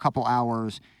her for a couple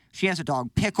hours, she has a dog,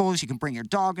 Pickles. You can bring your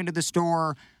dog into the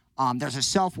store. There's a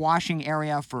self-washing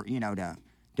area for, you know, to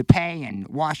pay and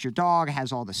wash your dog. It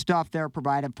has all the stuff there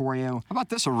provided for you. How about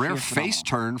this? A rare face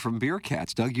turn from Beer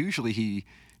Cats, Doug. Usually he's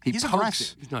pokes.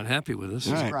 aggressive. He's not happy with us.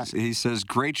 Right. He says,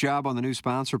 great job on the new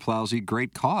sponsor, Plowsy.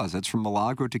 Great cause. That's from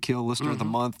Milagro Tequila Listener of the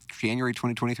Month, January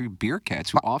 2023, Beer Cats,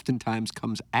 who oftentimes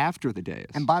comes after the days.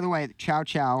 And by the way, Chow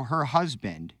Chow, her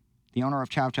husband, the owner of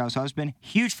Chow Chow's husband,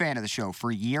 huge fan of the show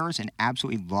for years and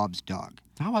absolutely loves Doug.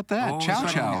 How about that? Chow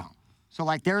Chow. So,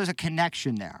 like, there is a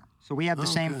connection there. So we have the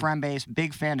same friend base.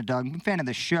 Big fan of Doug. Big fan of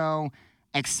the show.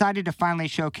 Excited to finally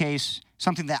showcase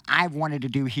something that I've wanted to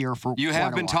do here for You quite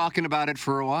have a been while. talking about it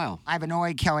for a while. I've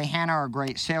annoyed Kelly Hanna, our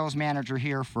great sales manager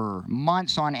here, for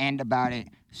months on end about it.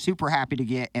 Super happy to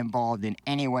get involved in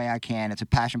any way I can. It's a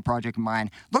passion project of mine.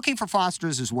 Looking for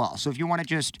fosters as well. So if you want to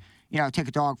just, you know, take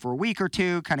a dog for a week or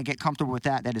two, kind of get comfortable with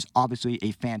that, that is obviously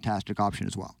a fantastic option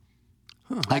as well.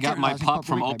 I got my pup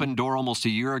from Open Door almost a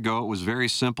year ago. It was very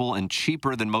simple and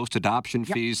cheaper than most adoption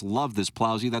fees. Love this,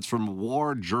 Plowsy. That's from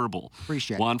War Gerbil.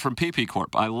 Appreciate it. One from PP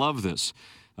Corp. I love this.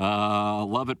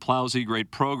 Love it, Plowsy.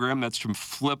 Great program. That's from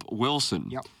Flip Wilson.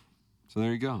 Yep. So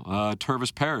there you go.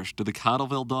 Tervis Parish. Do the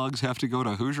Cottleville dogs have to go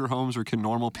to Hoosier Homes, or can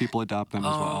normal people adopt them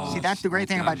as well? See, that's the great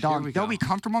thing about dogs. They'll be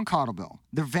comfortable in Cottleville.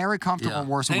 They're very comfortable in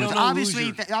Warsaw. They don't know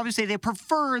Obviously, they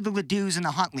prefer the Ledoux and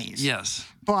the Huntleys. Yes.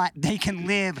 But they can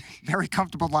live very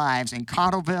comfortable lives in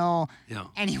Cottleville,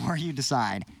 anywhere you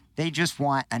decide. They just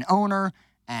want an owner,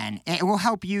 and it will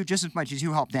help you just as much as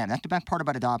you help them. That's the best part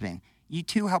about adopting. you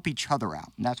two help each other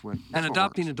out. And that's what. And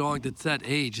adopting a dog that's that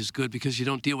age is good because you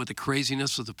don't deal with the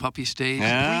craziness of the puppy stage.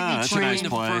 Yeah, that's a nice the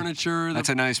play. Furniture. That's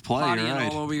a nice play. You're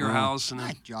right. all over your house. And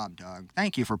Nice job, Doug.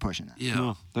 Thank you for pushing that.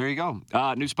 Yeah. There you go.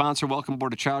 New sponsor. Welcome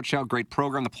aboard to Chow Chow. Great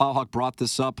program. The Plowhawk brought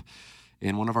this up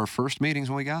in one of our first meetings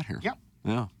when we got here. Yep.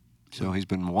 Yeah. So he's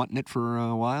been wanting it for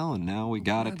a while, and now we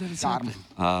got it. Got him.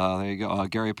 There you go.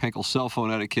 Gary Pinkel's cell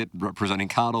phone etiquette representing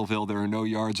Cottleville. There are no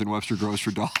yards in Webster Groves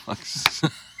for dogs.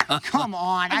 Come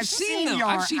on. I've seen them.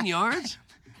 yards. I've seen yards.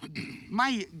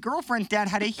 My girlfriend's dad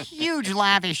had a huge,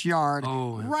 lavish yard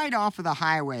right off of the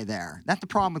highway there. That's the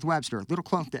problem with Webster. A little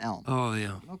close to Elm. Oh,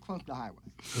 yeah. A little close to the highway.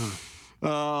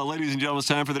 Ladies and gentlemen, it's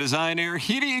time for the Design Air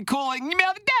Heating and Cooling Email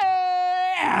of the Day.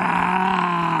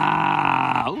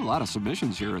 A lot of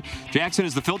submissions here. Jackson,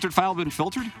 has the filtered file been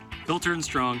filtered? Filtered and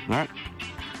strong. All right.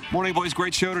 Morning, boys.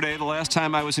 Great show today. The last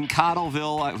time I was in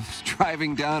Cottleville, I was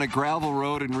driving down a gravel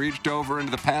road and reached over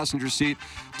into the passenger seat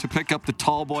to pick up the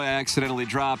tall boy I accidentally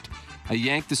dropped. I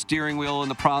yanked the steering wheel in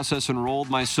the process and rolled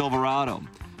my Silverado.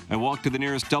 I walked to the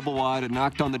nearest double wide and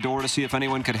knocked on the door to see if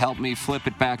anyone could help me flip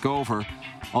it back over.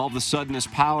 All of a sudden, this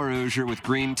power user with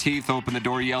green teeth opened the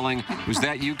door yelling, "Was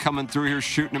that you coming through here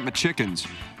shooting at my chickens?"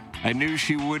 I knew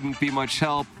she wouldn't be much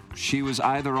help. She was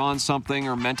either on something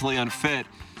or mentally unfit.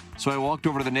 So I walked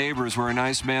over to the neighbors where a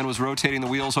nice man was rotating the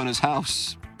wheels on his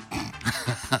house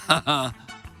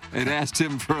and asked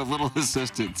him for a little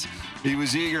assistance. He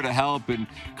was eager to help and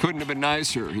couldn't have been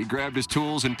nicer. He grabbed his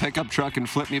tools and pickup truck and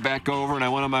flipped me back over, and I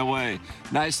went on my way.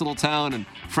 Nice little town and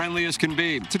friendly as can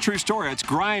be. It's a true story. It's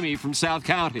Grimy from South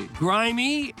County.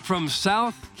 Grimy from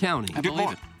South County. I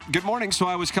believe it. Good morning. So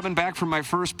I was coming back from my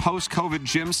first post-COVID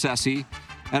gym sessie,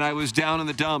 and I was down in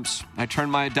the dumps. I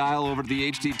turned my dial over to the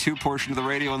HD2 portion of the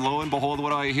radio, and lo and behold,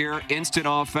 what do I hear? Instant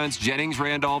offense, Jennings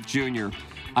Randolph Jr.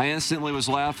 I instantly was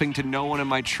laughing to no one in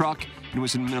my truck and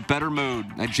was in a better mood.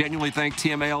 I genuinely thank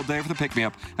TMA all day for the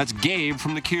pick-me-up. That's Gabe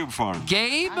from the Cube Farm.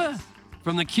 Gabe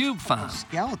from the Cube Farm.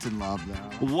 Skeleton love,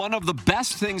 though. One of the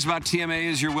best things about TMA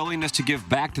is your willingness to give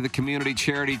back to the community,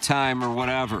 charity, time, or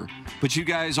whatever. But you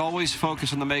guys always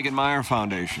focus on the Megan Meyer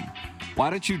Foundation. Why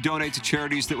don't you donate to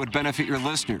charities that would benefit your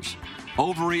listeners?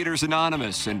 Overeaters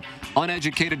Anonymous and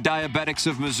Uneducated Diabetics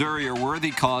of Missouri are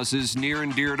worthy causes near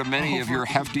and dear to many of your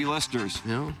hefty listeners.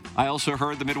 Yeah. I also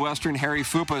heard the Midwestern Harry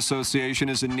Fupa Association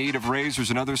is in need of razors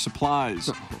and other supplies.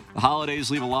 The holidays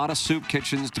leave a lot of soup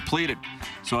kitchens depleted,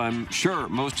 so I'm sure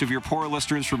most of your poor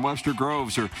listeners from Webster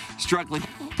Groves are struggling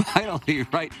vitally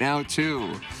right now,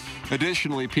 too.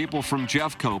 Additionally, people from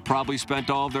Jeffco probably spent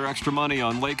all of their extra money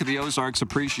on Lake of the Ozarks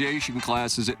appreciation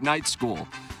classes at night school.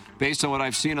 Based on what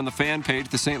I've seen on the fan page,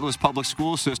 the St. Louis public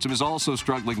school system is also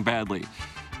struggling badly.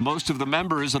 Most of the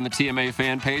members on the TMA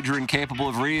fan page are incapable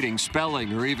of reading,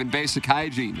 spelling, or even basic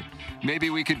hygiene. Maybe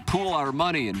we could pool our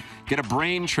money and get a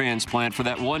brain transplant for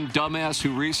that one dumbass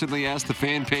who recently asked the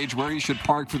fan page where he should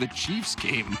park for the Chiefs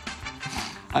game.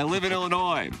 I live in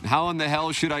Illinois. How in the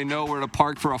hell should I know where to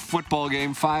park for a football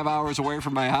game 5 hours away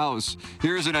from my house?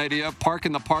 Here's an idea. Park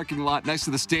in the parking lot next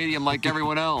to the stadium like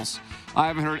everyone else. I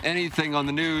haven't heard anything on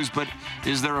the news, but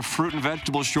is there a fruit and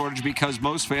vegetable shortage because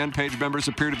most fan page members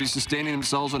appear to be sustaining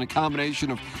themselves on a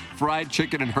combination of fried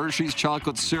chicken and Hershey's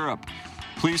chocolate syrup?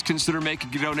 Please consider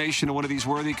making a donation to one of these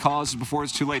worthy causes before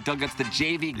it's too late. Doug, that's the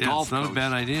JV golf it's not coach. a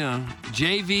bad idea.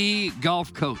 JV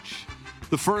golf coach.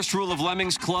 The first rule of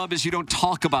Lemmings Club is you don't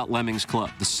talk about Lemmings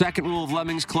Club. The second rule of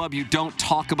Lemmings Club, you don't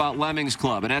talk about Lemmings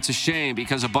Club. And that's a shame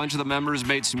because a bunch of the members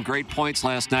made some great points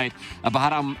last night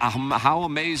about how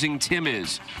amazing Tim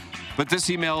is. But this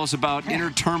email is about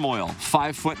inner turmoil.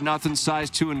 5'0", size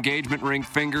 2 engagement ring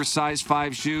finger, size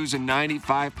 5 shoes, and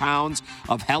 95 pounds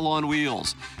of hell on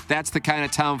wheels. That's the kind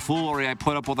of tomfoolery I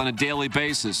put up with on a daily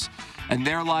basis. And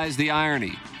there lies the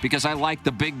irony, because I like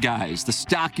the big guys. The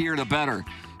stockier, the better.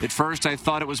 At first, I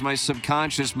thought it was my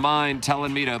subconscious mind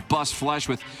telling me to bust flesh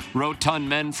with rotund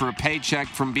men for a paycheck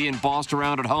from being bossed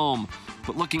around at home.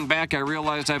 But looking back, I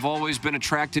realized I've always been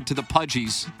attracted to the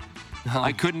pudgies.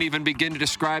 I couldn't even begin to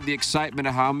describe the excitement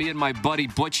of how me and my buddy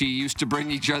Butchie used to bring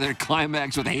each other to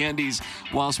climax with handies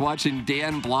whilst watching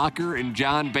Dan Blocker and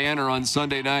John Banner on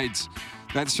Sunday nights.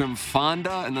 That's from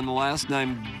Fonda, and then the last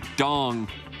name, Dong.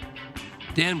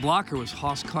 Dan Blocker was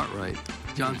Hoss Cartwright.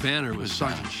 John Banner was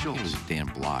Sergeant Schultz. It was Dan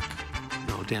Block.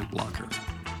 No, Dan Blocker.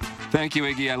 Thank you,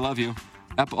 Iggy. I love you.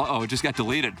 Uh-oh, it just got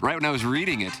deleted right when I was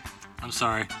reading it. I'm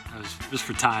sorry. That was just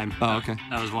for time. Oh, okay.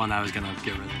 That was one I was going to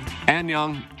get rid of. And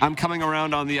Young, I'm coming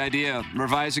around on the idea of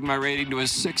revising my rating to a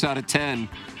 6 out of 10.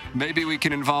 Maybe we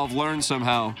can involve Learn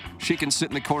somehow. She can sit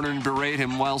in the corner and berate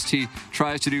him whilst he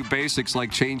tries to do basics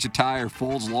like change a tire,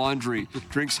 folds laundry,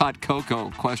 drinks hot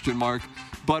cocoa, ?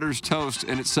 Butters toast,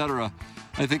 and etc.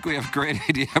 I think we have a great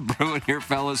idea brewing here,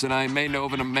 fellas, and I may know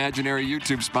of an imaginary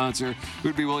YouTube sponsor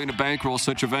who'd be willing to bankroll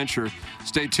such a venture.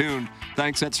 Stay tuned.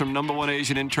 Thanks. That's from #1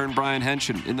 Asian intern Brian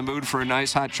Henshin. In the mood for a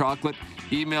nice hot chocolate?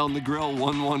 Email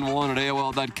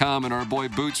thegrill111@AOL.com, and our boy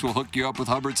Boots will hook you up with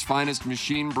Hubbard's finest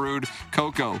machine-brewed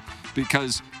cocoa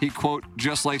because he, quote,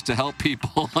 just likes to help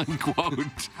people,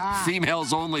 unquote.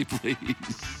 Females only, please.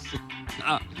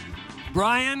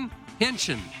 Brian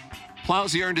Henshin.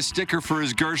 Plowsy earned a sticker for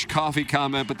his Gersh coffee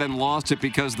comment, but then lost it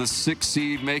because the 6th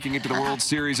seed making it to the World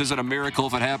Series isn't a miracle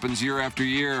if it happens year after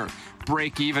year.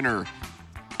 Break-evener.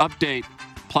 Update.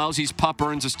 Plowsy's pup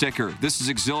earns a sticker. This is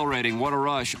exhilarating. What a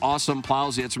rush. Awesome,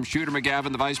 Plowsy. It's from Shooter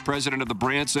McGavin, the vice president of the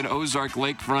Branson Ozark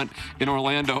Lakefront in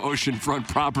Orlando Oceanfront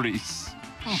Properties.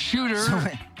 Shooter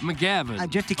McGavin.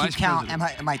 Just to keep count, am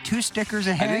I 2 stickers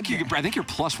ahead? I think you're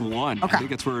 +1. Okay. I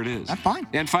think that's where it is. That's fine.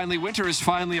 And finally, winter has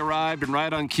finally arrived, and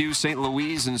right on cue, St.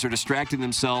 Louisans are distracting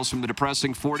themselves from the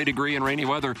depressing 40-degree and rainy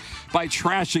weather by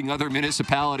trashing other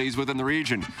municipalities within the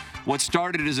region. What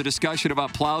started as a discussion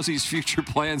about Plowsy's future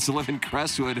plans to live in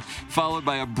Crestwood, followed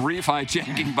by a brief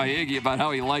hijacking by Iggy about how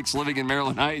he likes living in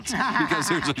Maryland Heights because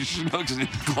there's a Schnucks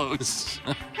close.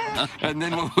 And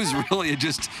then what was really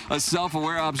just a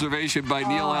self-aware observation by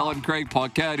Neil Allen Craig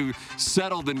Paquette, who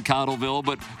settled in Cottleville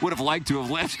but would have liked to have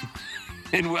lived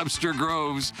in Webster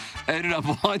Groves, ended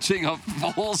up launching a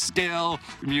full-scale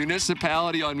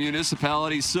municipality on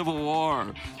municipality civil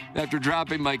war. After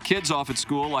dropping my kids off at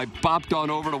school, I bopped on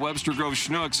over to Webster Groves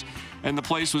Schnucks, and the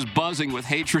place was buzzing with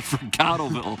hatred for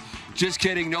Cottleville. Just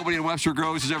kidding, nobody in Webster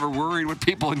Groves is ever worried what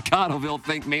people in Cottleville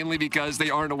think, mainly because they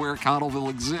aren't aware Cottleville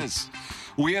exists.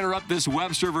 We interrupt this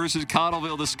Webster versus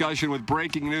Cottleville discussion with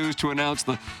breaking news to announce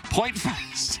the Point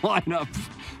Fest lineup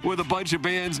with a bunch of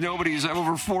bands nobody's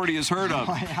over 40 has heard of.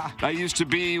 I used to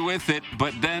be with it,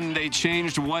 but then they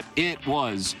changed what it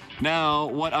was. Now,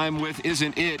 what I'm with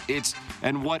isn't it,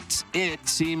 and what's it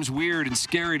seems weird and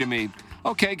scary to me.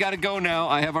 Okay, gotta go now.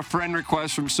 I have a friend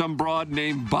request from some broad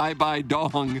named Bye Bye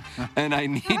Dong, and I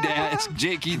need to ask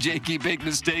Jakey Big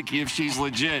Mistakey if she's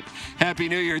legit. Happy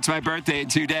New Year. It's my birthday in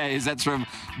 2 days. That's from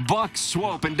Buck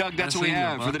Swope. And Doug, that's what we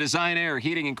have for the Design Air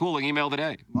Heating and Cooling email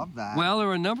today. Love that. Well, there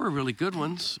were a number of really good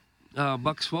ones.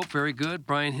 Buck Swope, very good.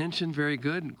 Brian Henshin, very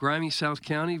good. Grimy South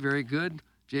County, very good.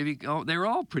 JV, they were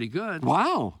all pretty good.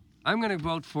 Wow. I'm going to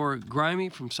vote for Grimy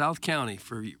from South County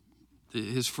for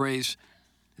his phrase,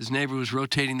 his neighbor was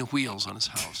rotating the wheels on his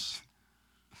house.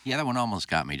 Yeah, that one almost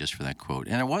got me just for that quote.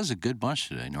 And it was a good bunch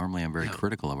today. Normally I'm very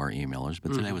critical of our emailers,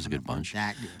 but today was a good bunch.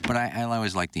 But I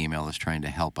always like the emailers trying to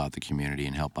help out the community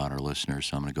and help out our listeners,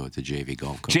 so I'm going to go with the JV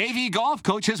Golf Coach. JV Golf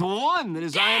Coach has won the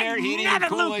Design Air Heating and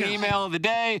Cooling email of the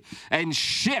day and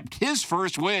shipped his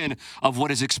first win of what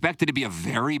is expected to be a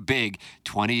very big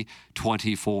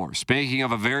 2024. Speaking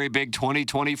of a very big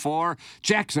 2024,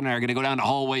 Jackson and I are going to go down the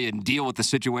hallway and deal with the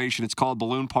situation. It's called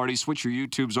Balloon Party. Switch your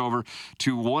YouTubes over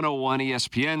to 101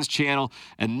 ESPN's channel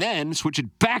and then switch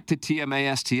it back to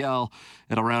TMA STL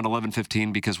at around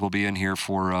 11:15 because we'll be in here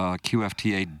for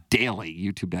QFTA Daily,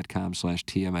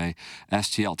 youtube.com/TMA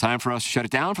STL. Time for us to shut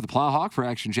it down. For the Plowhawk, for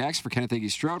Action Jackson, for Kenneth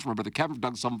Iggy Strode, for my brother Kevin, for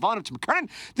Doug Sullivan, to McKernan.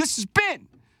 This has been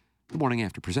The Morning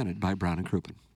After, presented by Brown and Crouppen.